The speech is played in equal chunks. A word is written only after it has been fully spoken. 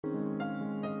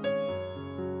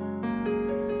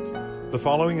The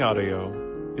following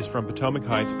audio is from Potomac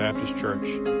Heights Baptist Church,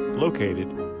 located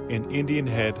in Indian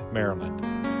Head, Maryland.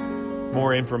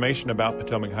 More information about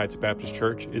Potomac Heights Baptist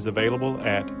Church is available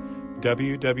at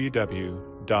www.phbc.com.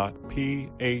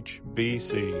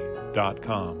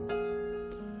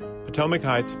 Potomac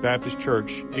Heights Baptist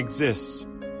Church exists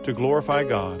to glorify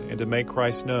God and to make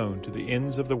Christ known to the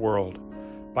ends of the world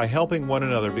by helping one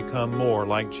another become more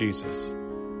like Jesus.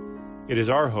 It is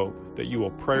our hope that you will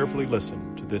prayerfully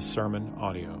listen to this sermon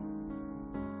audio.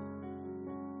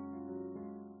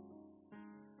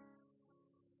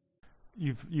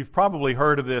 You've probably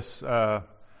heard of this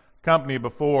company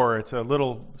before. It's a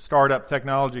little startup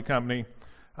technology company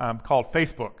called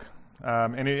Facebook.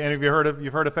 Any of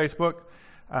you've heard of Facebook?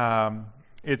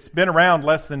 It's been around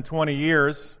less than 20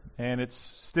 years, and it's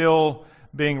still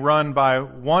being run by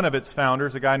one of its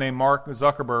founders, a guy named Mark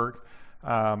Zuckerberg.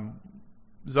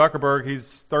 Zuckerberg,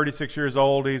 he's 36 years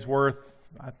old. He's worth,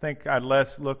 I think I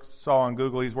saw on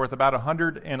Google, he's worth about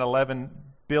 $111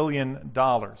 billion,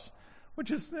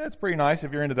 that's pretty nice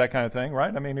if you're into that kind of thing,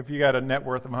 right? I mean, if you got a net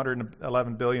worth of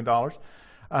 $111 billion.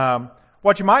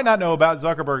 What you might not know about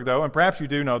Zuckerberg, though, and perhaps you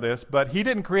do know this, but he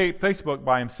didn't create Facebook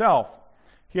by himself.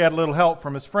 He had a little help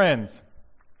from his friends.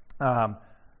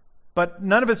 But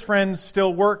none of his friends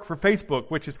still work for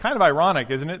Facebook, which is kind of ironic,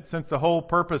 isn't it? Since the whole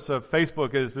purpose of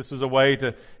Facebook is this is a way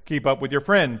to keep up with your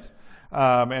friends.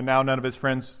 And now none of his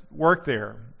friends work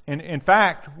there. And in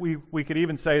fact, we could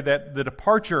even say that the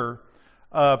departure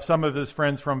of some of his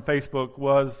friends from Facebook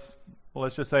was, well,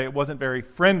 let's just say it wasn't very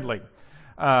friendly.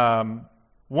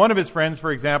 One of his friends,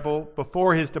 for example,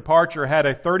 before his departure had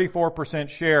a 34%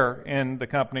 share in the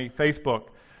company Facebook.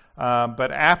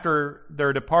 But after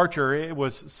their departure, it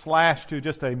was slashed to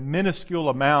just a minuscule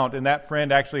amount, and that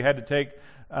friend actually had to take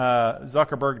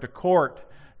Zuckerberg to court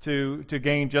to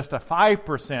gain just a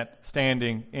 5%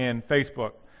 standing in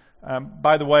Facebook.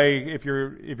 By the way, if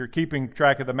you're keeping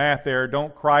track of the math there,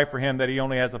 don't cry for him that he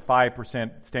only has a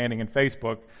 5% standing in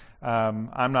Facebook.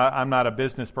 I'm not a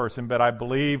business person, but I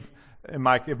believe if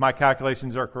my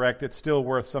calculations are correct, it's still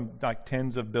worth some like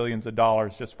tens of billions of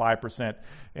dollars, just 5%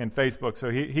 in Facebook.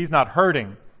 So he's not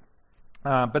hurting.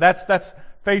 But that's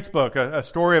Facebook, a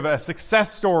story of a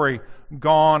success story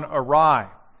gone awry.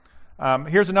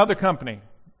 Here's another company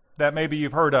that maybe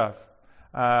you've heard of.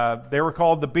 They were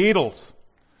called the Beatles.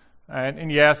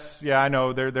 And yes, I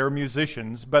know they're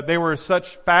musicians, but they were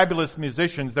such fabulous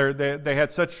musicians. They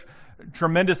had such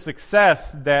tremendous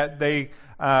success that they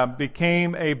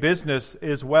became a business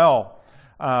as well.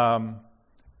 And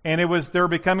they were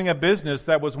becoming a business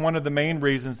that was one of the main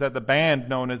reasons that the band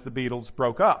known as the Beatles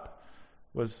broke up,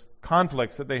 was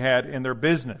conflicts that they had in their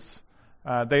business.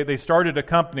 They started a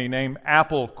company named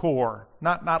Apple Corps,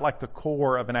 not like the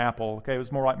core of an apple. Okay, it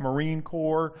was more like Marine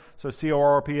Corps, so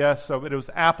CORPS. So it was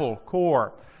Apple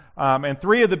Corps. And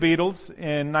three of the Beatles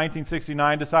in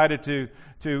 1969 decided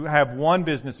to have one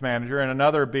business manager, and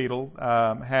another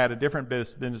Beatle had a different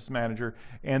business manager.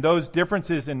 And those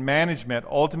differences in management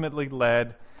ultimately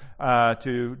led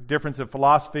to difference of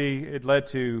philosophy. It led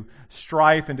to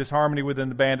strife and disharmony within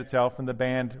the band itself, and the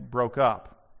band broke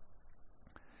up.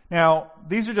 Now,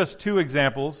 these are just two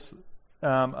examples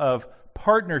of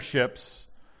partnerships,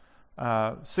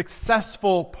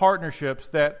 successful partnerships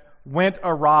that went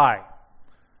awry.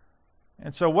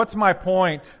 And so what's my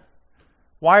point?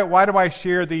 Why do I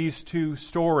share these two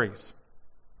stories?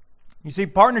 You see,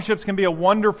 partnerships can be a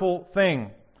wonderful thing.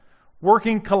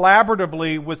 Working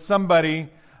collaboratively with somebody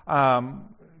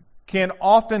can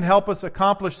often help us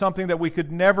accomplish something that we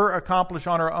could never accomplish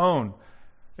on our own.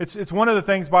 It's one of the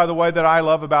things, by the way, that I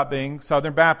love about being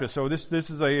Southern Baptist. So this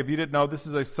is if you didn't know, this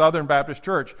is a Southern Baptist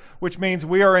church, which means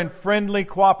we are in friendly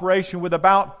cooperation with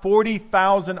about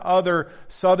 40,000 other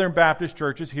Southern Baptist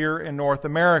churches here in North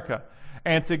America.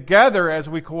 And together, as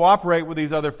we cooperate with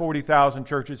these other 40,000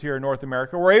 churches here in North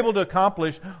America, we're able to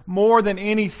accomplish more than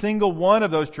any single one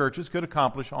of those churches could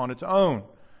accomplish on its own.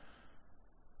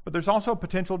 But there's also a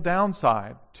potential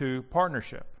downside to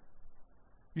partnership.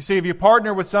 You see, if you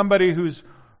partner with somebody who's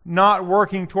not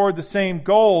working toward the same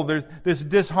goal, there's this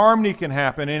disharmony can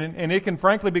happen, and it can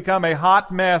frankly become a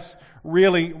hot mess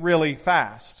really, really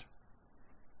fast.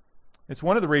 It's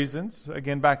one of the reasons,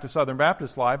 again back to Southern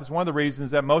Baptist life, it's one of the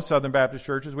reasons that most Southern Baptist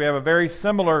churches, we have a very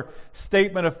similar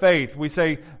statement of faith. We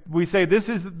say these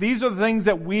are the things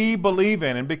that we believe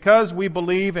in, and because we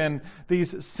believe in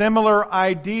these similar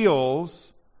ideals,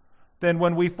 then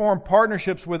when we form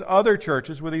partnerships with other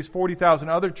churches, with these 40,000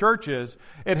 other churches,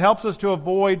 it helps us to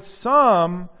avoid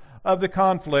some of the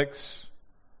conflicts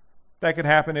that could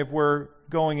happen if we're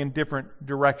going in different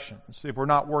directions, if we're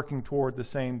not working toward the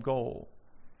same goal.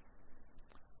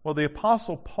 Well, the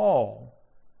Apostle Paul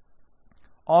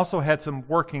also had some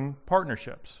working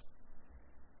partnerships.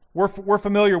 We're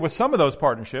familiar with some of those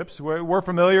partnerships. We're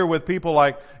familiar with people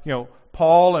like,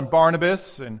 Paul and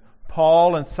Barnabas and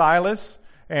Paul and Silas,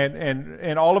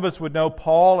 and all of us would know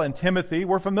Paul and Timothy.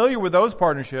 We're familiar with those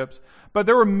partnerships, but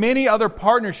there were many other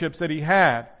partnerships that he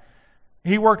had.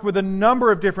 He worked with a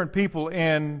number of different people,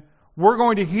 and we're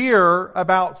going to hear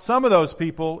about some of those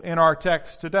people in our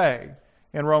text today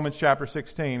in Romans chapter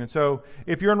 16. And so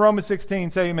if you're in Romans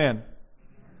 16, say amen.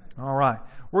 All right.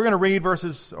 We're going to read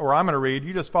verses, or I'm going to read,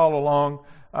 you just follow along,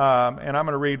 and I'm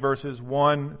going to read verses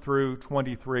 1 through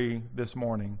 23 this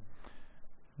morning.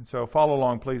 And so follow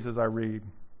along, please, as I read.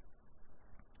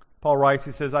 Paul writes,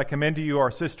 he says, I commend to you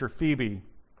our sister Phoebe,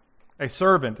 a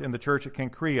servant in the church at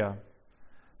Cenchrea,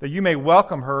 that you may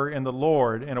welcome her in the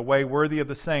Lord in a way worthy of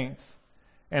the saints,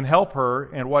 and help her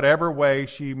in whatever way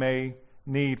she may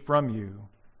need from you.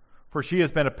 For she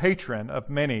has been a patron of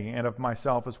many and of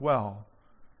myself as well.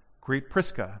 Greet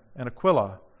Prisca and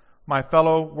Aquila, my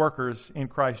fellow workers in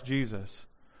Christ Jesus,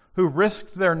 who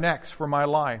risked their necks for my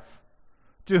life,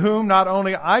 to whom not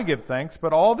only I give thanks,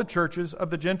 but all the churches of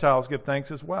the Gentiles give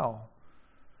thanks as well.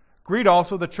 Greet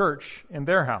also the church in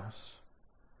their house.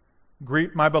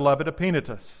 Greet my beloved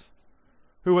Epaenetus,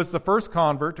 who was the first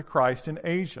convert to Christ in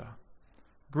Asia.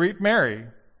 Greet Mary,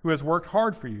 who has worked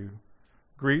hard for you.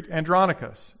 Greet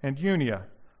Andronicus and Unia,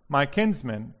 my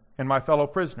kinsmen and my fellow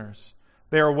prisoners.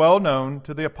 They are well known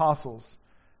to the apostles,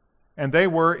 and they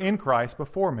were in Christ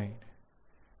before me.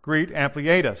 Greet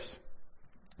Ampliatus,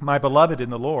 my beloved in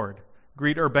the Lord.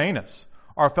 Greet Urbanus,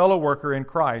 our fellow worker in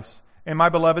Christ, and my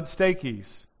beloved Stachys.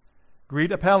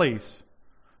 Greet Apelles,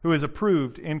 who is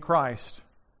approved in Christ.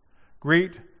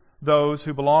 Greet those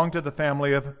who belong to the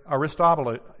family of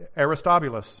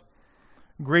Aristobulus.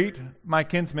 Greet my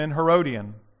kinsman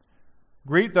Herodian.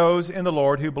 Greet those in the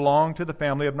Lord who belong to the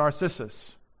family of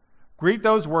Narcissus. Greet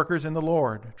those workers in the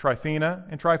Lord, Tryphena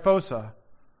and Tryphosa.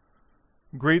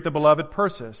 Greet the beloved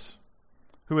Persis,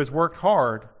 who has worked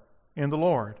hard in the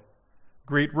Lord.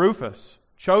 Greet Rufus,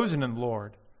 chosen in the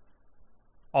Lord.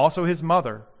 Also his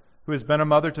mother, who has been a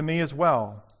mother to me as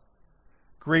well.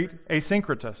 Greet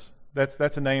Asyncritus.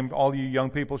 That's a name all you young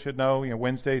people should know.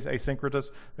 Wednesday's Asyncritus.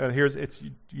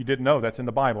 You didn't know that's in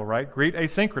the Bible, right? Greet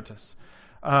Asyncritus.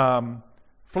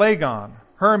 Phlegon,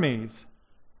 Hermes,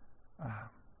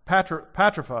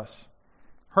 Patrobas,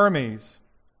 Hermes,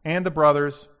 and the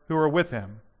brothers who are with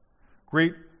him.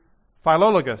 Greet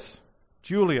Philologus,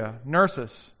 Julia,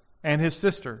 Nersus, and his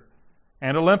sister,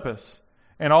 and Olympus,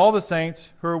 and all the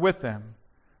saints who are with them.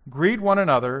 Greet one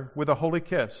another with a holy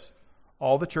kiss.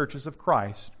 All the churches of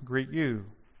Christ greet you.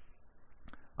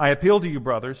 I appeal to you,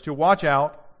 brothers, to watch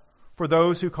out for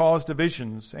those who cause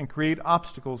divisions and create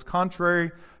obstacles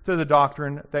contrary to the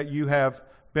doctrine that you have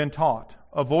been taught.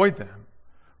 Avoid them.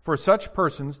 For such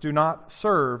persons do not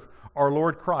serve our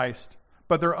Lord Christ,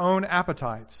 but their own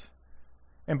appetites.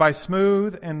 And by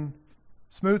smooth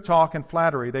talk and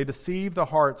flattery, they deceive the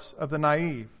hearts of the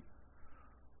naive.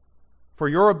 For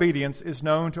your obedience is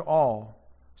known to all,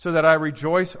 so that I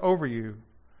rejoice over you.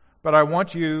 But I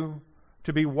want you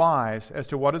to be wise as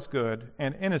to what is good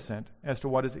and innocent as to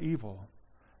what is evil.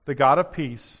 The God of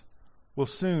peace will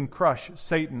soon crush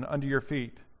Satan under your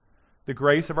feet. The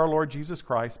grace of our Lord Jesus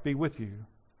Christ be with you.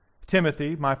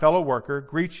 Timothy, my fellow worker,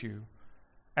 greets you,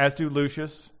 as do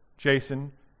Lucius,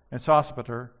 Jason, and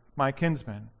Sosipater, my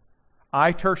kinsmen.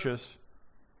 I, Tertius,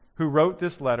 who wrote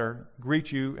this letter,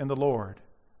 greet you in the Lord.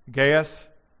 Gaius,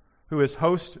 who is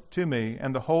host to me,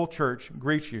 and the whole church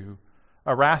greet you.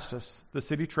 Erastus, the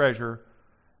city treasurer,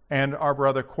 and our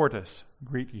brother Quartus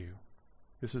greet you.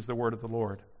 This is the word of the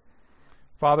Lord.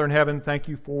 Father in heaven, thank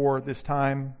you for this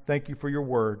time. Thank you for your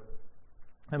word.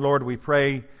 And Lord, we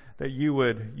pray that you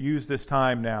would use this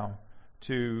time now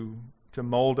to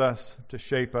mold us, to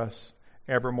shape us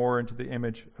ever more into the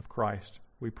image of Christ.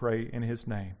 We pray in his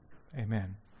name.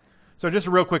 Amen. So just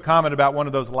a real quick comment about one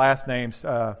of those last names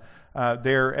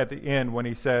there at the end when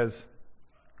he says,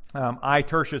 I,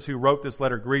 Tertius, who wrote this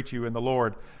letter, greet you in the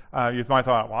Lord. You might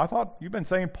thought, well, I thought you've been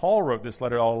saying Paul wrote this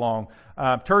letter all along.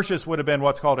 Tertius would have been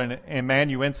what's called an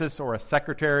amanuensis, or a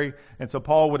secretary, and so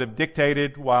Paul would have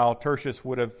dictated while Tertius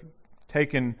would have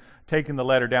taken the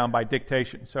letter down by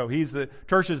dictation. So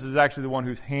Tertius is actually the one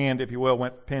whose hand, if you will,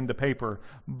 went pen to paper,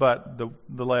 but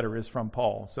the letter is from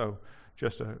Paul. So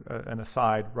just an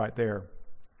aside right there.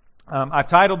 I've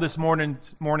titled this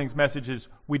morning's messages,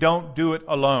 We Don't Do It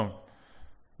Alone.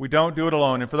 We don't do it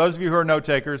alone. And for those of you who are note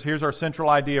takers, here's our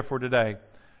central idea for today,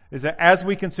 is that as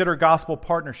we consider gospel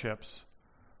partnerships,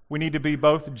 we need to be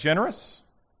both generous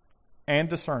and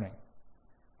discerning.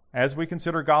 as we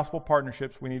consider gospel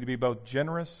partnerships, we need to be both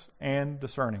generous and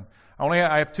discerning.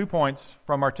 I have 2 points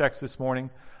from our text this morning.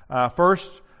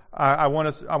 First, I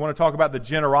want to talk about the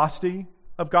generosity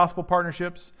of gospel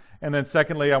partnerships, and then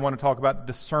secondly, I want to talk about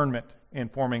discernment in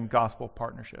forming gospel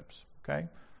partnerships. Okay?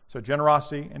 So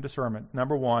generosity and discernment.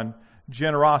 Number 1,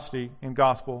 generosity in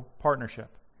gospel partnership.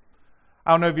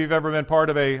 I don't know if you've ever been part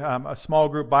of a small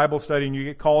group Bible study and you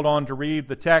get called on to read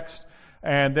the text,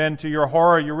 and then to your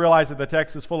horror you realize that the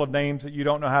text is full of names that you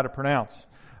don't know how to pronounce.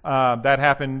 That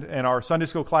happened in our Sunday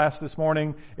school class this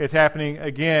morning. It's happening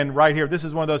again right here. This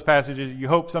is one of those passages you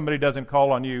hope somebody doesn't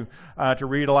call on you to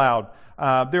read aloud.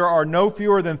 There are no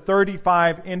fewer than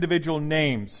 35 individual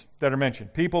names that are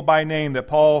mentioned, people by name that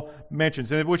Paul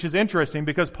mentions, which is interesting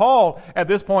because Paul at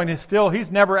this point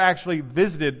he's never actually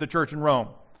visited the church in Rome.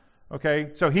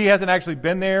 Okay, so he hasn't actually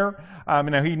been there.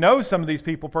 Now he knows some of these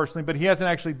people personally, but he hasn't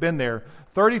actually been there.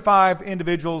 35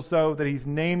 individuals, though, that he's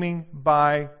naming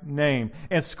by name.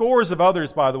 And scores of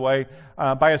others, by the way,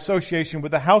 by association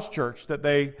with the house church that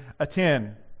they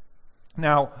attend.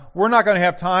 Now, we're not going to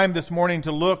have time this morning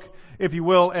to look, if you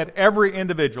will, at every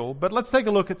individual, but let's take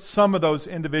a look at some of those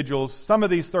individuals, some of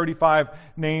these 35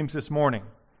 names this morning.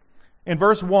 In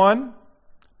verse 1,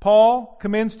 Paul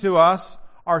commends to us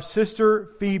our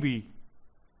sister Phoebe.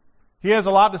 He has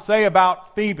a lot to say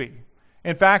about Phoebe.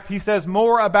 In fact, he says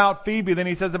more about Phoebe than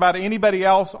he says about anybody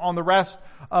else on the rest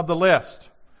of the list.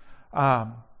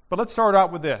 But let's start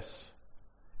out with this.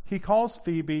 He calls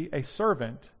Phoebe a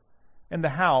servant in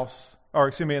the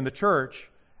in the church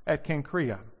at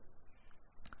Cenchrea.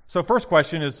 So first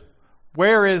question is,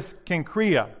 where is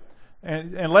Cenchrea?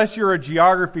 And unless you're a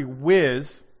geography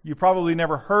whiz, you probably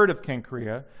never heard of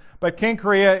Cenchrea. But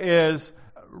Cenchrea is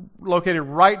located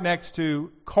right next to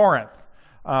Corinth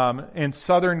in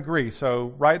southern Greece.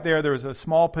 So right there's a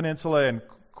small peninsula, and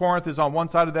Corinth is on one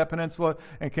side of that peninsula,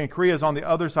 and Cenchrea is on the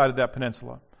other side of that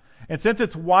peninsula. And since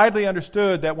it's widely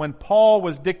understood that when Paul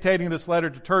was dictating this letter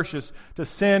to Tertius to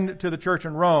send to the church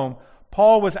in Rome,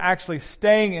 Paul was actually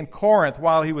staying in Corinth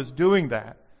while he was doing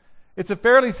that. It's a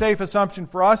fairly safe assumption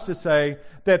for us to say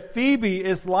that Phoebe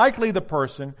is likely the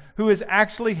person who is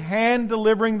actually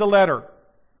hand-delivering the letter.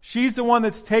 She's the one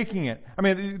that's taking it. I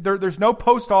mean, there's no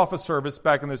post office service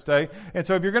back in this day. And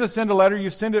so if you're going to send a letter, you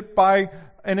send it by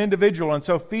an individual. And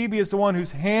so Phoebe is the one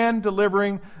who's hand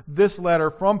delivering this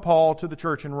letter from Paul to the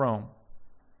church in Rome.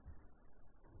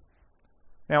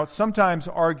 Now, it's sometimes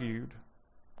argued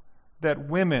that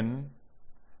women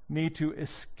need to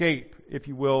escape, if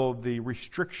you will, the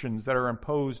restrictions that are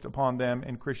imposed upon them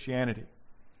in Christianity.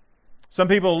 Some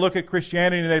people look at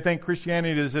Christianity and they think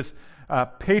Christianity is this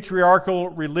patriarchal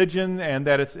religion and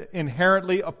that it's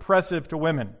inherently oppressive to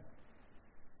women.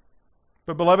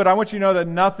 But beloved, I want you to know that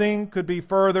nothing could be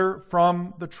further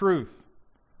from the truth.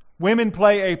 Women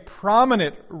play a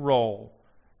prominent role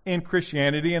in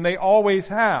Christianity, and they always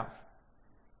have.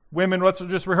 Women, let's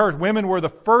just rehearse, women were the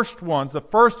first ones, the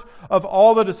first of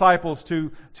all the disciples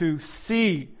to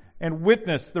see and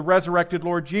witness the resurrected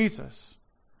Lord Jesus.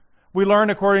 We learn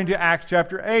according to Acts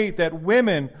chapter 8 that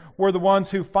women were the ones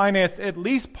who financed at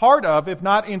least part of, if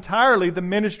not entirely, the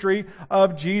ministry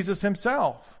of Jesus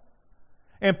himself.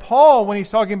 And Paul, when he's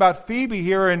talking about Phoebe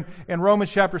here in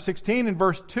Romans chapter 16 in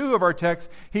verse 2 of our text,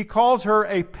 he calls her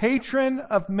a patron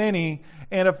of many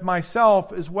and of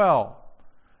myself as well.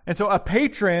 And so a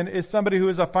patron is somebody who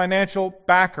is a financial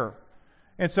backer.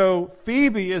 And so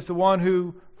Phoebe is the one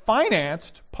who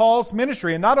financed Paul's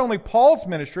ministry, and not only Paul's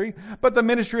ministry, but the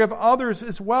ministry of others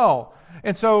as well.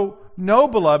 And so, no,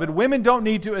 beloved, women don't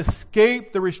need to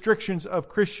escape the restrictions of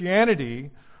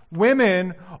Christianity.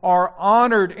 Women are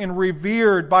honored and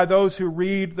revered by those who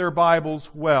read their Bibles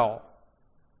well.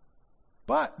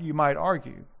 But, you might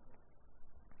argue,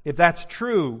 if that's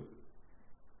true,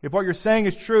 if what you're saying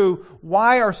is true,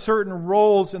 why are certain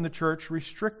roles in the church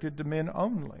restricted to men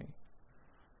only?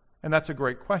 And that's a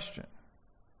great question.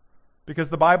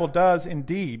 Because the Bible does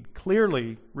indeed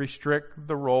clearly restrict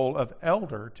the role of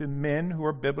elder to men who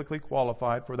are biblically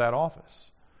qualified for that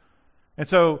office. And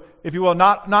so, if you will,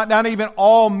 not even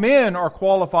all men are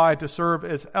qualified to serve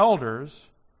as elders.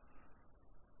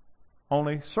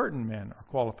 Only certain men are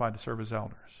qualified to serve as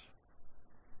elders.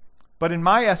 But in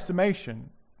my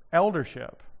estimation,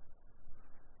 eldership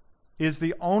is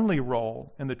the only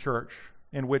role in the church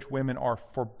in which women are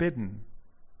forbidden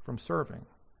from serving.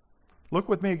 Look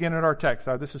with me again at our text.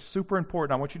 This is super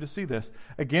important. I want you to see this.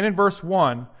 Again in verse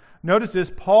 1, notice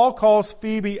this. Paul calls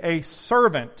Phoebe a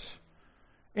servant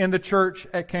in the church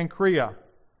at Cenchrea.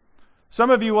 Some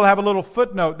of you will have a little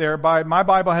footnote there. My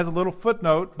Bible has a little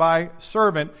footnote by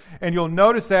servant, and you'll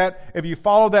notice that if you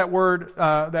follow that word,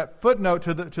 that footnote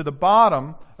to the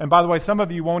bottom. And by the way, some of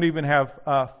you won't even have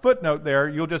a footnote there.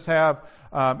 You'll just have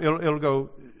it'll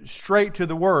go straight to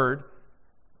the word,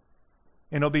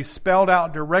 and it'll be spelled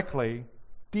out directly,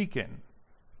 deacon.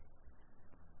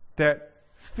 That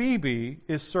Phoebe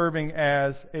is serving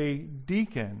as a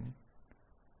deacon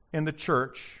in the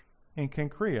church in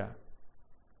Cenchrea.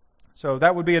 So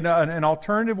that would be an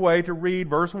alternative way to read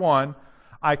verse 1.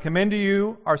 I commend to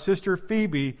you our sister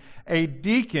Phoebe, a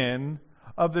deacon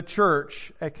of the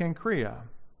church at Cenchrea.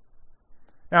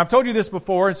 Now, I've told you this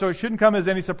before, and so it shouldn't come as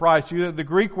any surprise to you that the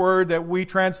Greek word that we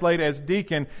translate as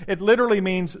deacon, it literally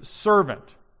means servant.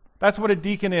 That's what a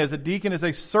deacon is. A deacon is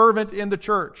a servant in the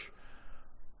church.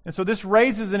 And so this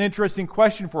raises an interesting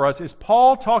question for us. Is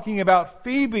Paul talking about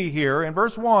Phoebe here in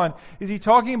verse 1? Is he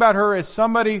talking about her as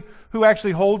somebody who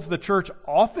actually holds the church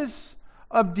office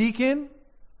of deacon?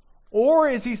 Or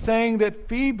is he saying that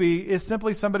Phoebe is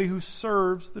simply somebody who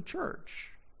serves the church?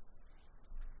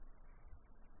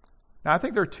 Now, I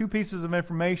think there are two pieces of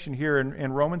information here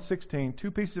in Romans 16, two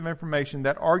pieces of information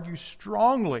that argue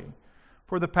strongly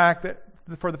for the fact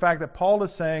that Paul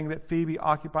is saying that Phoebe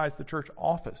occupies the church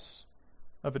office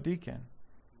of a deacon.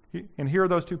 And here are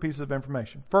those two pieces of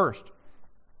information. First,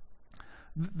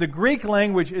 the Greek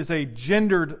language is a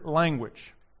gendered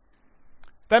language.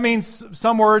 That means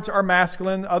some words are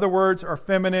masculine, other words are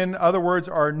feminine, other words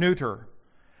are neuter.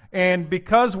 And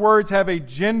because words have a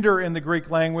gender in the Greek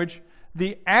language,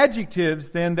 the adjectives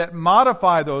then that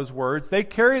modify those words, they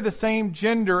carry the same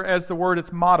gender as the word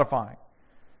it's modifying.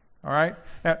 All right?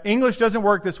 Now, English doesn't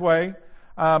work this way.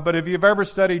 But if you've ever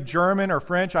studied German or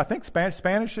French, I think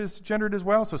Spanish is gendered as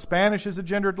well. So Spanish is a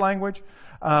gendered language.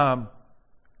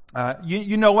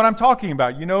 You know what I'm talking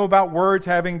about. You know about words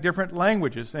having different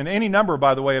languages. And any number,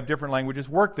 by the way, of different languages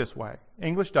work this way.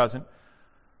 English doesn't.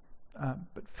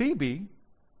 But Phoebe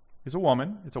is a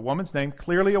woman. It's a woman's name,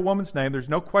 clearly a woman's name. There's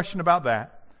no question about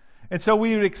that. And so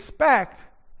we would expect,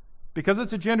 because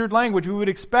it's a gendered language, we would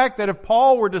expect that if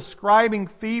Paul were describing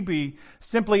Phoebe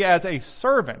simply as a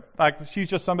servant, like she's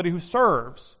just somebody who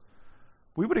serves,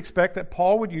 we would expect that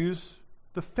Paul would use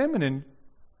the feminine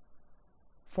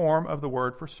form of the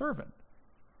word for servant.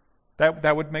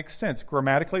 That would make sense.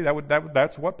 Grammatically,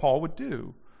 that's what Paul would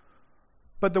do.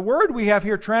 But the word we have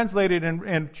here translated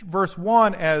in verse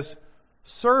 1 as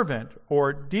servant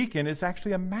or deacon is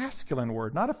actually a masculine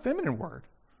word, not a feminine word,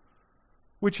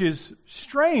 which is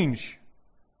strange.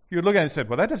 You look at it and say,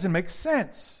 well, that doesn't make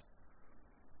sense.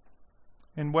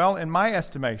 And well, in my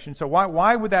estimation, so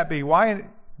why would that be?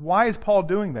 Why is Paul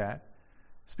doing that?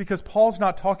 It's because Paul's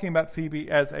not talking about Phoebe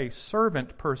as a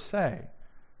servant per se.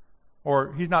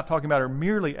 Or he's not talking about her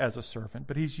merely as a servant,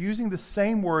 but he's using the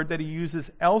same word that he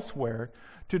uses elsewhere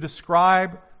to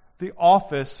describe the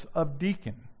office of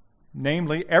deacon.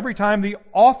 Namely, every time the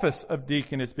office of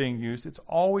deacon is being used, it's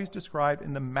always described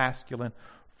in the masculine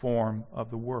form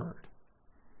of the word.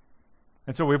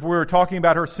 And so if we were talking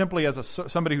about her simply as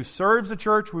somebody who serves the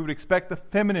church, we would expect the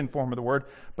feminine form of the word,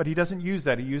 but he doesn't use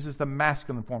that. He uses the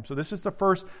masculine form. So this is the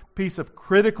first piece of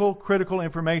critical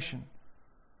information.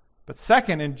 But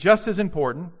second, and just as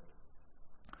important,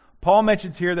 Paul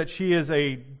mentions here that she is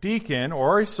a deacon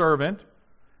or a servant.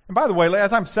 And by the way,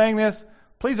 as I'm saying this,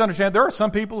 please understand there are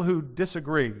some people who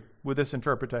disagree with this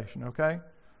interpretation, okay?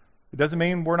 It doesn't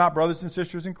mean we're not brothers and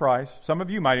sisters in Christ. Some of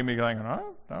you might even be going,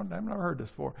 oh, I've never heard this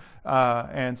before.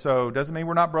 And so it doesn't mean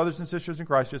we're not brothers and sisters in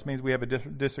Christ. It just means we have a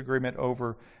disagreement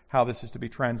over how this is to be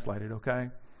translated, okay?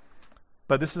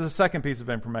 But this is a second piece of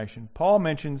information. Paul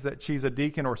mentions that she's a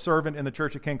deacon or servant in the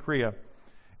church of Cenchrea.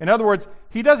 In other words,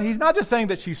 he's not just saying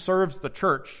that she serves the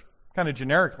church kind of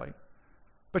generically,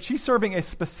 but she's serving a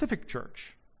specific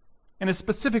church in a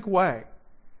specific way.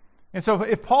 And so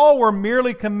if Paul were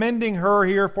merely commending her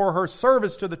here for her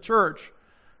service to the church,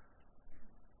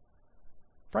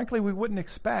 frankly, we wouldn't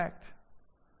expect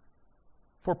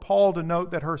for Paul to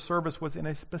note that her service was in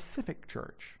a specific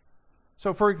church.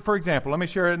 So for example, let me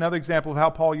share another example of how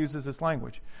Paul uses this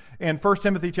language. In 1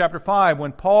 Timothy chapter 5,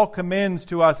 when Paul commends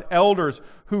to us elders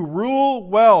who rule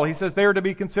well, he says they are to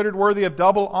be considered worthy of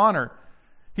double honor.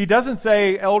 He doesn't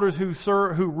say elders who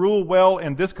rule well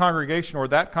in this congregation or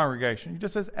that congregation. He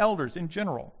just says elders in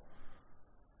general.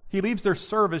 He leaves their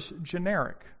service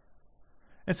generic.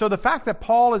 And so the fact that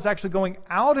Paul is actually going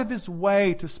out of his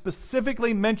way to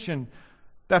specifically mention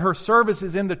that her service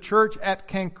is in the church at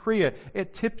Cenchrea,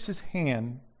 it tips his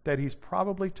hand that he's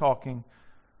probably talking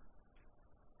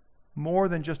more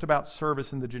than just about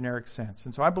service in the generic sense.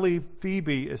 And so I believe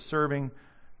Phoebe is serving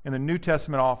in the New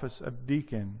Testament office of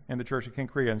deacon in the church of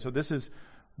Cenchrea. And so this is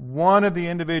one of the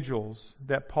individuals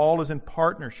that Paul is in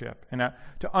partnership. And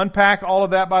to unpack all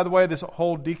of that, by the way, this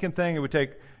whole deacon thing, it would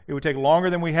take longer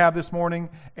than we have this morning,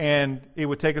 and it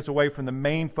would take us away from the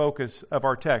main focus of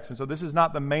our text. And so this is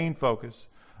not the main focus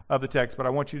of the text, but I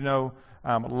want you to know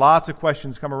lots of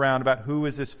questions come around about who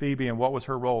is this Phoebe and what was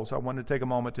her role. So I wanted to take a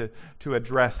moment to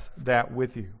address that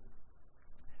with you.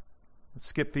 Let's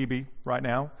skip Phoebe right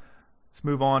now. Let's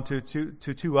move on to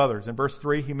two others. In verse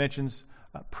 3, he mentions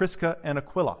Prisca and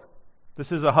Aquila.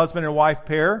 This is a husband and wife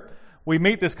pair. We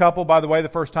meet this couple, by the way, the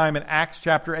first time in Acts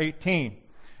chapter 18.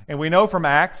 And we know from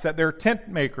Acts that they're tent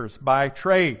makers by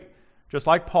trade, just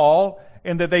like Paul,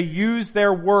 and that they use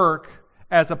their work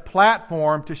as a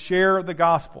platform to share the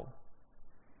gospel.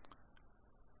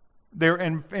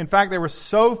 In fact, they were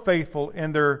so faithful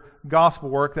in their gospel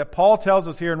work that Paul tells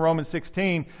us here in Romans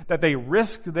 16 that they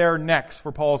risked their necks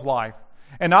for Paul's life.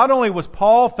 And not only was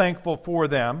Paul thankful for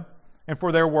them and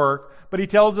for their work, but he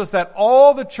tells us that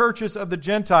all the churches of the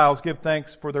Gentiles give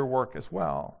thanks for their work as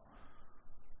well.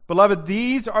 Beloved,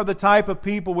 these are the type of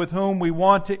people with whom we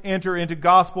want to enter into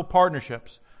gospel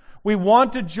partnerships. We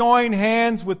want to join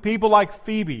hands with people like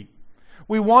Phoebe.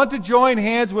 We want to join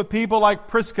hands with people like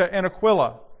Prisca and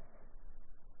Aquila.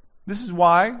 This is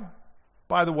why,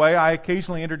 by the way, I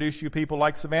occasionally introduce you people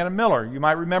like Savannah Miller. You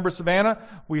might remember Savannah.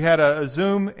 We had a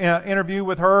Zoom interview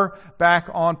with her back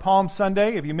on Palm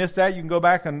Sunday. If you missed that, you can go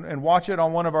back and watch it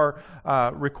on one of our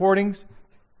recordings.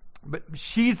 But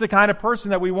she's the kind of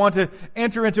person that we want to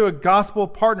enter into a gospel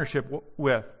partnership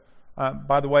with.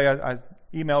 By the way, I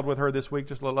emailed with her this week,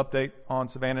 just a little update on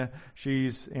Savannah.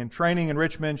 She's in training in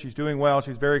Richmond. She's doing well.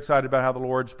 She's very excited about how the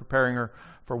Lord's preparing her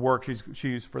for work.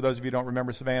 She's for those of you who don't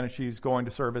remember Savannah, she's going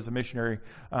to serve as a missionary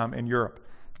in Europe.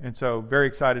 And so very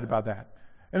excited about that.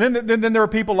 And then there are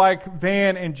people like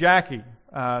Van and Jackie.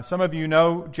 Some of you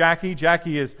know Jackie.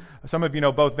 Some of you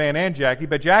know both Van and Jackie,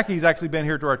 but Jackie's actually been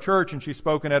here to our church and she's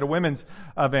spoken at a women's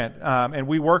event. And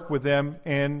we work with them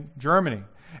in Germany.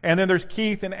 And then there's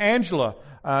Keith and Angela.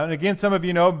 And again, some of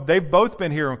you know they've both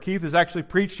been here. Keith has actually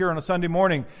preached here on a Sunday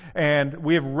morning, and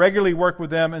we have regularly worked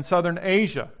with them in Southern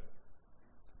Asia.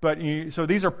 So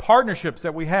these are partnerships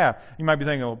that we have. You might be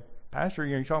thinking, "Oh, Pastor,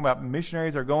 you're talking about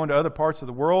missionaries that are going to other parts of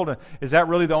the world, and is that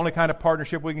really the only kind of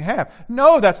partnership we can have?"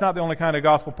 No, that's not the only kind of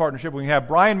gospel partnership we can have.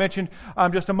 Brian mentioned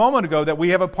just a moment ago that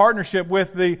we have a partnership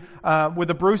with the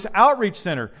Bruce Outreach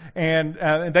Center,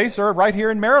 and they serve right here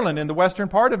in Maryland, in the western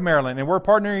part of Maryland, and we're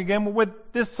partnering again with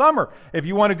this summer. If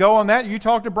you want to go on that, you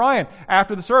talk to Brian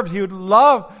after the service. He would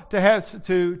love to have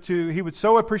he would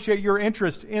so appreciate your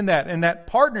interest in that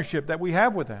partnership that we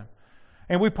have with them.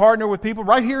 And we partner with people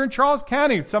right here in Charles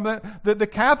County. Some of the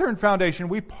Catherine Foundation,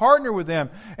 we partner with them.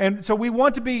 And so we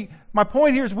want to be, my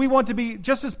point here is we want to be,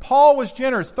 just as Paul was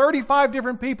generous, 35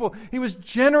 different people, he was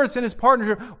generous in his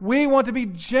partnership. We want to be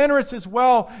generous as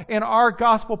well in our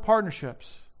gospel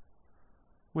partnerships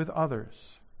with others.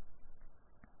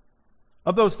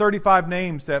 Of those 35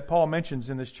 names that Paul mentions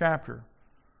in this chapter,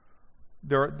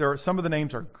 there are some of the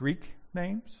names are Greek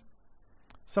names.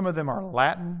 Some of them are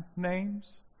Latin names.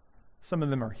 Some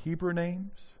of them are Hebrew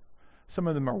names. Some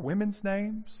of them are women's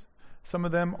names. Some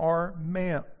of them are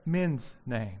men's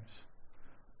names.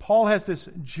 Paul has this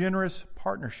generous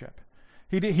partnership.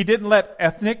 He didn't let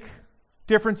ethnic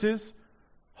differences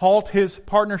halt his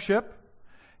partnership.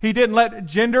 He didn't let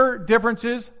gender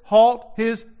differences halt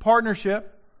his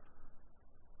partnership.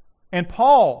 And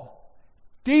Paul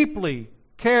deeply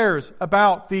cares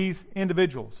about these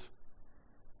individuals.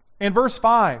 In verse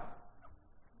 5,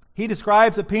 he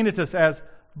describes Epaenetus as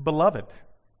beloved.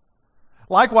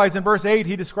 Likewise, in verse 8,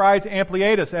 he describes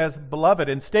Ampliatus as beloved,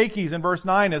 and Stachys in verse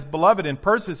 9 as beloved, and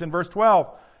Persis in verse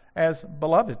 12 as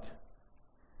beloved.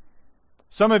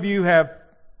 Some of you have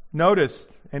noticed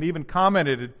and even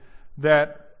commented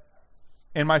that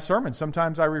in my sermon,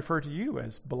 sometimes I refer to you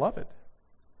as beloved.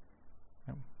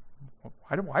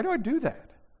 Why do I do that?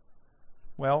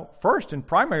 Well, first and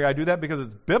primary, I do that because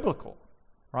it's biblical,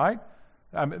 right?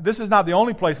 This is not the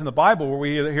only place in the Bible where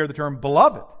we hear the term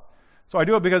beloved. So I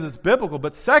do it because it's biblical.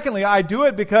 But secondly, I do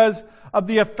it because of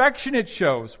the affection it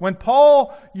shows. When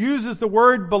Paul uses the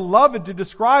word beloved to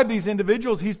describe these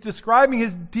individuals, he's describing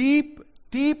his deep,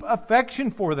 deep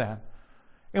affection for them.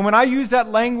 And when I use that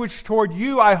language toward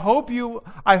you, I hope you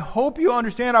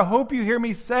understand, I hope you hear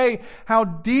me say how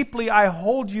deeply I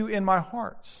hold you in my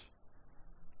heart.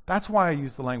 That's why I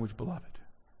use the language beloved.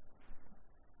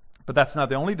 But that's not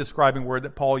the only describing word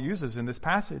that Paul uses in this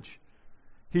passage.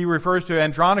 He refers to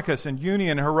Andronicus and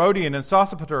Union, Herodian and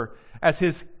Sosipater as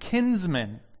his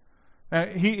kinsmen.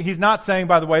 He's not saying,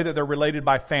 by the way, that they're related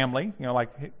by family.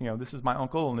 This is my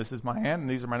uncle and this is my aunt and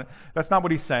these are my... That's not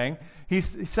what he's saying.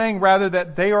 He's saying rather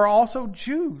that they are also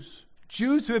Jews.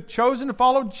 Jews who have chosen to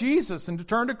follow Jesus and to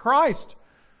turn to Christ.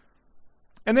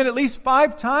 And then at least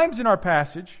 5 times in our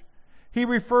passage, he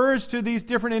refers to these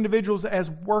different individuals as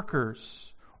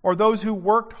workers, or those who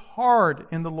worked hard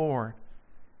in the Lord.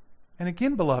 And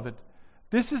again, beloved,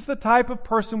 this is the type of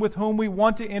person with whom we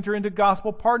want to enter into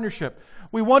gospel partnership.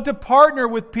 We want to partner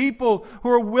with people who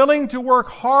are willing to work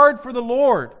hard for the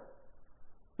Lord.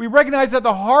 We recognize that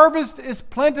the harvest is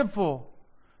plentiful.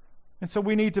 And so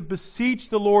we need to beseech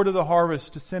the Lord of the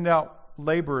harvest to send out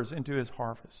laborers into His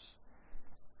harvest.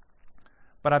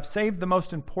 But I've saved the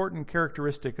most important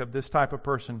characteristic of this type of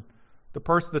person,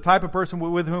 the type of person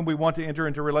with whom we want to enter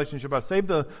into a relationship. I've saved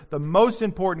the most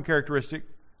important characteristic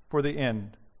for the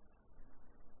end.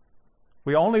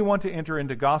 We only want to enter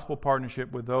into gospel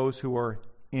partnership with those who are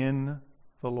in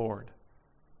the Lord.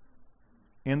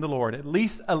 In the Lord. At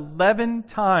least 11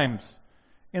 times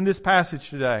in this passage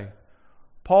today,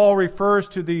 Paul refers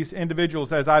to these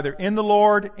individuals as either in the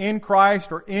Lord, in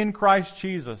Christ, or in Christ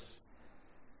Jesus.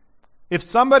 If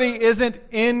somebody isn't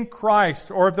in Christ,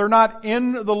 or if they're not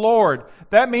in the Lord,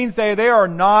 that means they are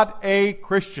not a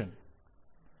Christian.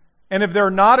 And if they're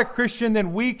not a Christian,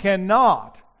 then we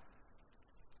cannot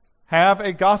have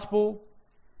a gospel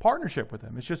partnership with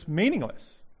them. It's just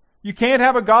meaningless. You can't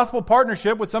have a gospel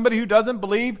partnership with somebody who doesn't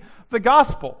believe the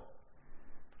gospel.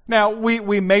 Now,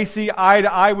 we may see eye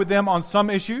to eye with them on some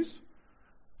issues.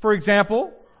 For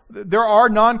example, there are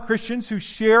non-Christians who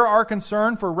share our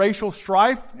concern for racial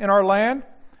strife in our land,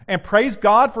 and praise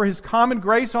God for His common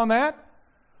grace on that.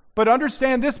 But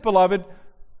understand this, beloved,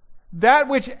 that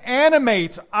which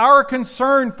animates our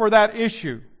concern for that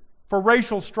issue, for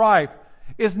racial strife,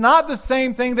 is not the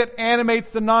same thing that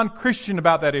animates the non-Christian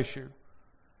about that issue.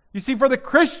 You see, for the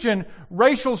Christian,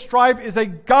 racial strife is a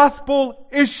gospel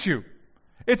issue.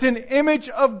 It's an image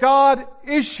of God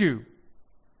issue.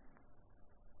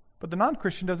 But the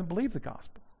non-Christian doesn't believe the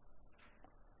gospel.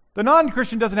 The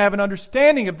non-Christian doesn't have an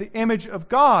understanding of the image of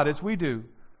God as we do.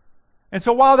 And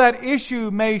so while that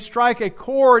issue may strike a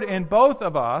chord in both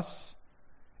of us,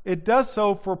 it does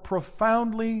so for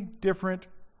profoundly different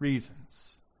reasons.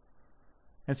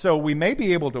 And so we may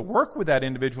be able to work with that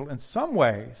individual in some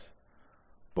ways,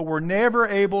 but we're never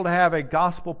able to have a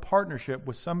gospel partnership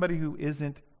with somebody who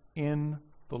isn't in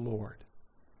the Lord.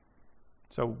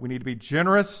 So we need to be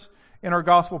generous in our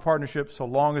gospel partnership so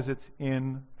long as it's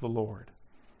in the Lord.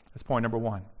 That's point number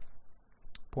 1.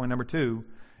 Point number 2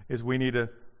 is we need to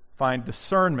find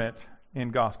discernment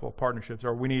in gospel partnerships,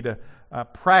 or we need to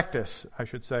practice, I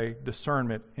should say,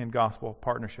 discernment in gospel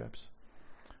partnerships.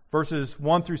 Verses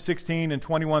 1 through 16 and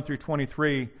 21 through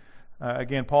 23,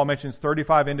 again, Paul mentions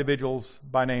 35 individuals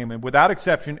by name, and without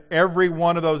exception, every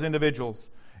one of those individuals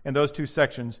in those 2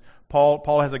 sections,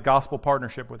 Paul has a gospel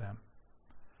partnership with them.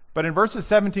 But in verses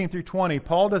 17 through 20,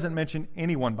 Paul doesn't mention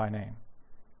anyone by name,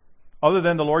 other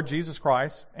than the Lord Jesus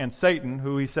Christ and Satan,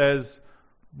 who he says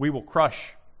we will crush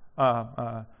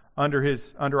under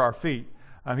our feet.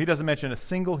 He doesn't mention a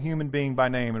single human being by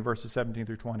name in verses 17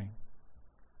 through 20.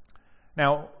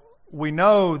 Now, we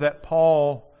know that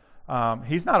Paul,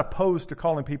 he's not opposed to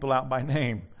calling people out by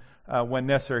name when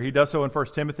necessary. He does so in 1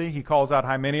 Timothy. He calls out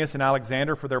Hymenaeus and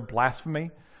Alexander for their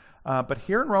blasphemy. But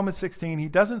here in Romans 16, he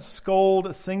doesn't scold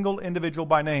a single individual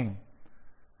by name.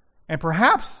 And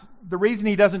perhaps the reason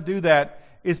he doesn't do that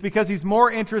is because he's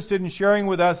more interested in sharing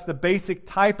with us the basic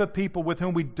type of people with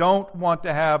whom we don't want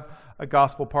to have a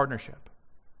gospel partnership.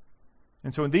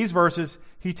 And so in these verses,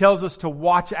 he tells us to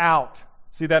watch out.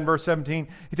 See that in verse 17?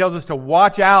 He tells us to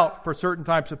watch out for certain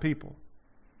types of people.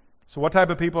 So what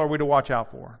type of people are we to watch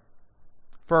out for?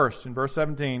 First, in verse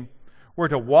 17, we're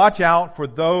to watch out for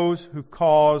those who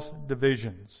cause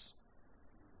divisions.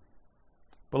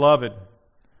 Beloved,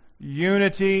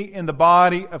 unity in the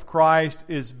body of Christ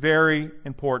is very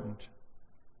important.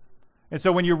 And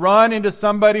so when you run into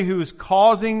somebody who is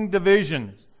causing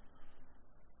divisions,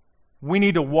 we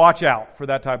need to watch out for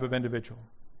that type of individual.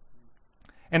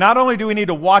 And not only do we need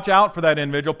to watch out for that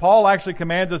individual, Paul actually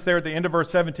commands us there at the end of verse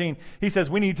 17. He says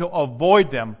we need to avoid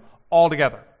them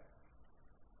altogether.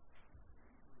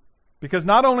 Because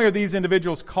not only are these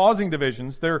individuals causing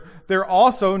divisions, they're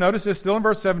also, notice this still in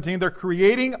verse 17, they're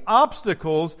creating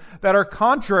obstacles that are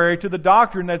contrary to the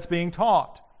doctrine that's being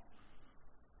taught.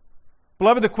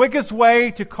 Beloved, the quickest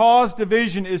way to cause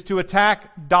division is to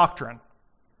attack doctrine.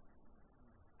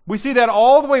 We see that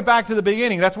all the way back to the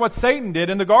beginning. That's what Satan did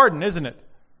in the garden, isn't it?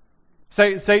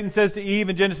 Satan says to Eve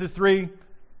in Genesis 3,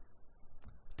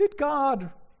 "Did God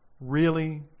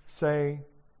really say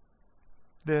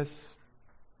this?"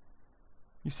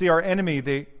 You see, our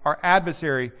enemy, our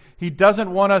adversary, he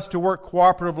doesn't want us to work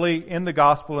cooperatively in the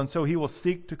gospel, and so he will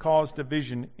seek to cause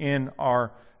division in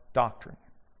our doctrine.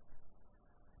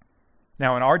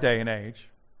 Now, in our day and age,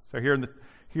 so here in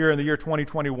the year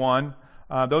 2021,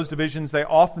 those divisions, they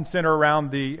often center around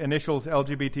the initials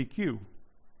LGBTQ.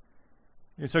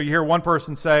 And so you hear one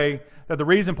person say that the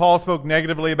reason Paul spoke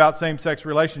negatively about same-sex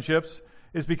relationships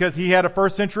is because he had a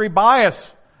first century bias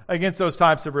against those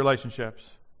types of relationships.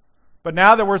 But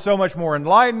now that we're so much more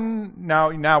enlightened,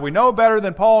 now we know better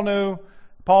than Paul knew,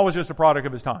 Paul was just a product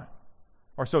of his time.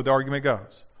 Or so the argument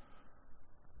goes.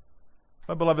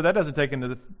 But beloved, that doesn't take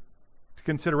into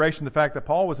consideration the fact that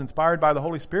Paul was inspired by the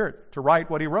Holy Spirit to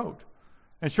write what he wrote.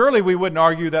 And surely we wouldn't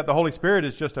argue that the Holy Spirit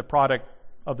is just a product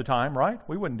of the time, right?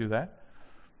 We wouldn't do that.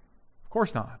 Of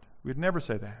course not. We'd never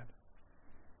say that.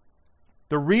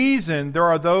 The reason there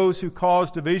are those who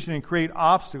cause division and create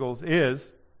obstacles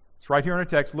is, it's right here in our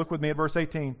text, look with me at verse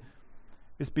 18,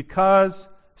 is because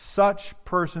such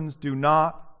persons do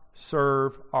not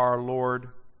serve our Lord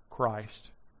Christ,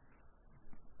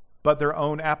 but their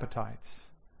own appetites.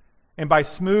 And by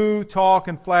smooth talk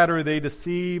and flattery, they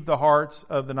deceive the hearts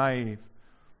of the naive.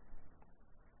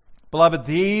 Beloved,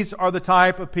 these are the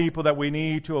type of people that we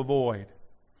need to avoid.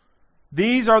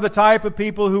 These are the type of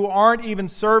people who aren't even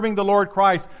serving the Lord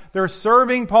Christ. They're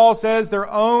serving, Paul says, their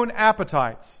own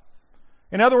appetites.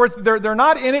 In other words, they're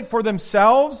not in it for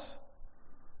themselves.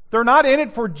 They're not in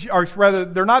it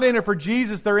they're not in it for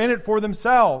Jesus. They're in it for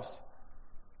themselves.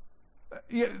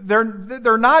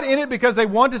 They're not in it because they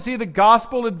want to see the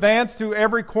gospel advance to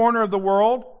every corner of the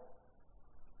world.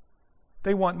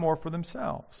 They want more for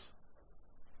themselves.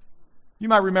 You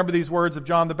might remember these words of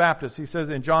John the Baptist. He says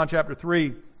in John chapter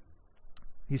 3,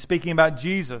 he's speaking about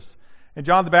Jesus. And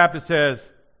John the Baptist says,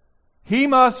 "He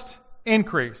must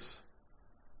increase,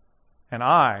 and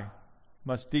I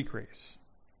must decrease."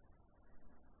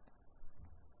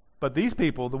 But these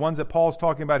people, the ones that Paul's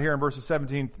talking about here in verses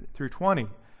 17 through 20,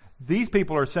 these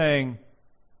people are saying,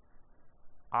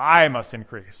 I must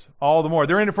increase all the more.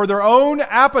 They're in it for their own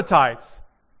appetites.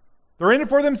 They're in it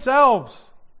for themselves.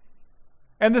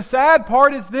 And the sad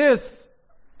part is this.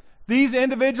 These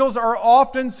individuals are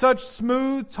often such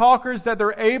smooth talkers that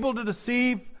they're able to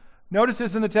deceive, notice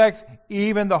this in the text,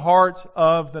 even the hearts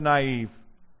of the naive.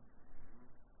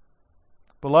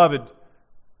 Beloved,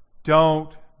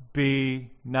 don't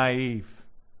be naive.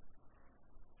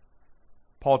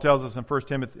 Paul tells us in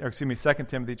 2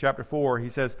 Timothy chapter 4, he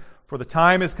says, "For the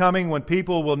time is coming when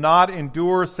people will not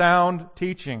endure sound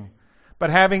teaching, but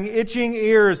having itching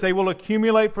ears, they will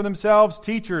accumulate for themselves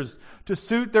teachers to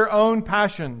suit their own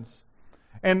passions,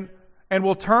 and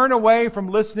will turn away from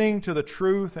listening to the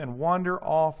truth and wander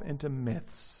off into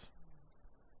myths."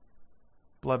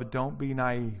 Beloved, don't be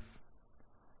naive.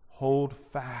 Hold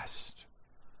fast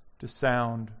to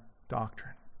sound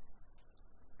doctrine.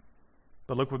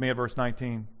 But look with me at verse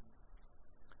 19.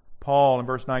 Paul, in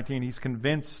verse 19, he's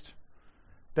convinced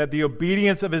that the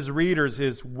obedience of his readers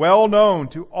is well known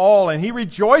to all, and he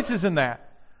rejoices in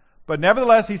that. But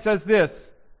nevertheless, he says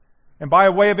this, and by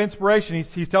way of inspiration,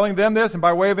 he's telling them this, and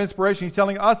by way of inspiration, he's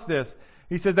telling us this.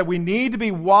 He says that we need to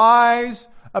be wise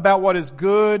about what is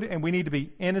good, and we need to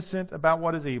be innocent about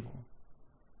what is evil.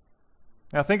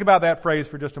 Now think about that phrase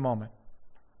for just a moment.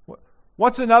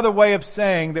 What's another way of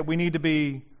saying that we need to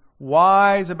be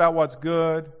wise about what's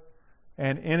good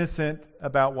and innocent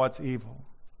about what's evil?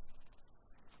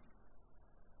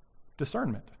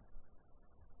 Discernment.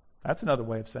 That's another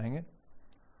way of saying it.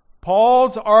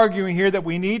 Paul's arguing here that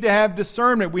we need to have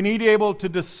discernment. We need to be able to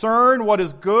discern what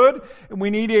is good, and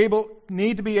we need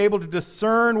to be able to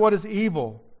discern what is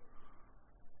evil.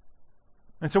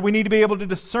 And so we need to be able to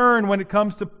discern when it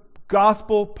comes to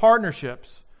gospel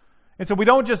partnerships. And so we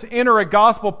don't just enter a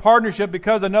gospel partnership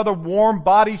because another warm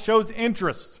body shows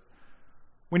interest.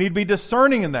 We need to be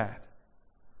discerning in that.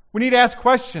 We need to ask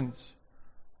questions.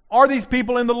 Are these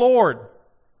people in the Lord?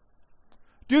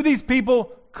 Do these people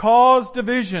cause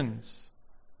divisions?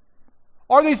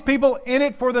 Are these people in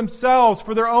it for themselves,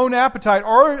 for their own appetite?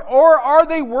 Or are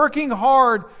they working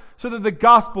hard so that the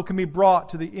gospel can be brought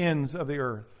to the ends of the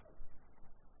earth?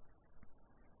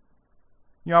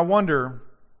 You know, I wonder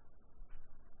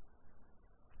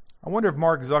if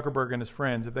Mark Zuckerberg and his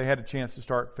friends, if they had a chance to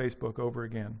start Facebook over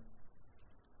again,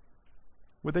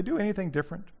 would they do anything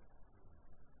different?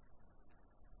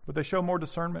 Would they show more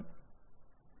discernment?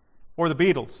 Or the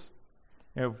Beatles?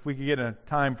 You know, if we could get in a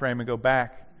time frame and go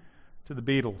back to the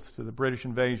Beatles, to the British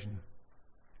invasion,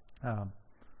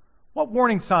 what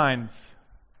warning signs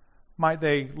might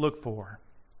they look for?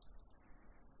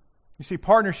 You see,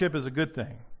 partnership is a good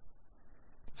thing.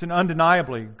 It's an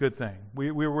undeniably good thing.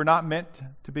 We were not meant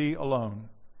to be alone.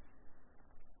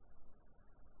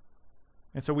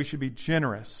 And so we should be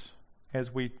generous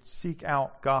as we seek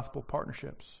out gospel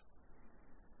partnerships.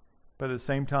 But at the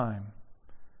same time,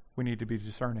 we need to be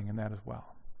discerning in that as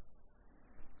well.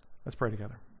 Let's pray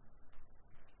together.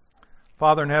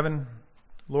 Father in heaven,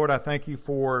 Lord, I thank you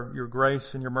for your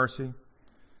grace and your mercy.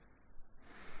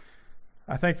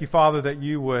 I thank you, Father, that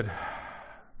you would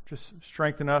just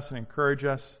strengthen us and encourage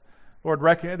us. Lord,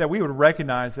 that we would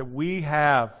recognize that we've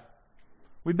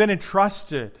been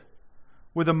entrusted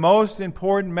with the most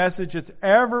important message that's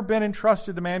ever been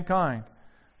entrusted to mankind.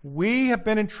 We have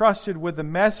been entrusted with the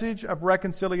message of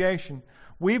reconciliation.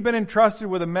 We've been entrusted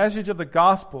with a message of the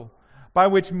gospel by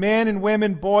which men and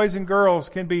women, boys and girls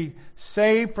can be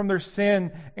saved from their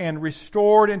sin and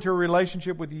restored into a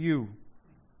relationship with you.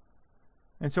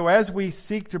 And so as we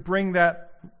seek to bring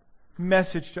that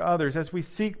message to others, as we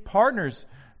seek partners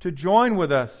to join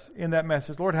with us in that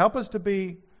message, Lord, help us to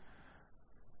be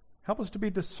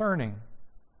discerning,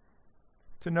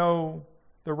 to know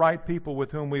the right people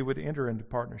with whom we would enter into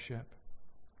partnership.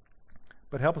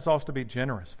 But help us also to be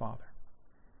generous, Father,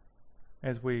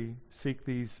 as we seek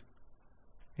these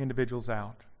individuals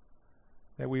out,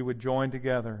 that we would join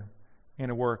together in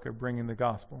a work of bringing the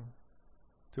gospel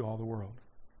to all the world.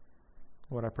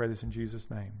 Lord, I pray this in Jesus'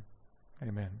 name.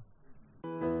 Amen.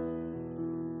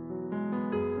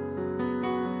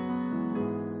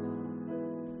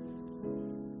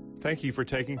 Thank you for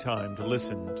taking time to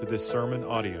listen to this sermon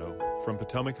audio from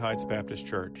Potomac Heights Baptist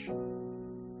Church.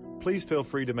 Please feel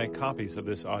free to make copies of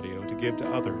this audio to give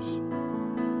to others,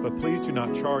 but please do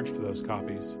not charge for those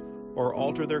copies or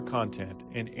alter their content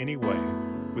in any way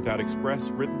without express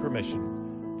written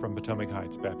permission from Potomac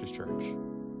Heights Baptist Church.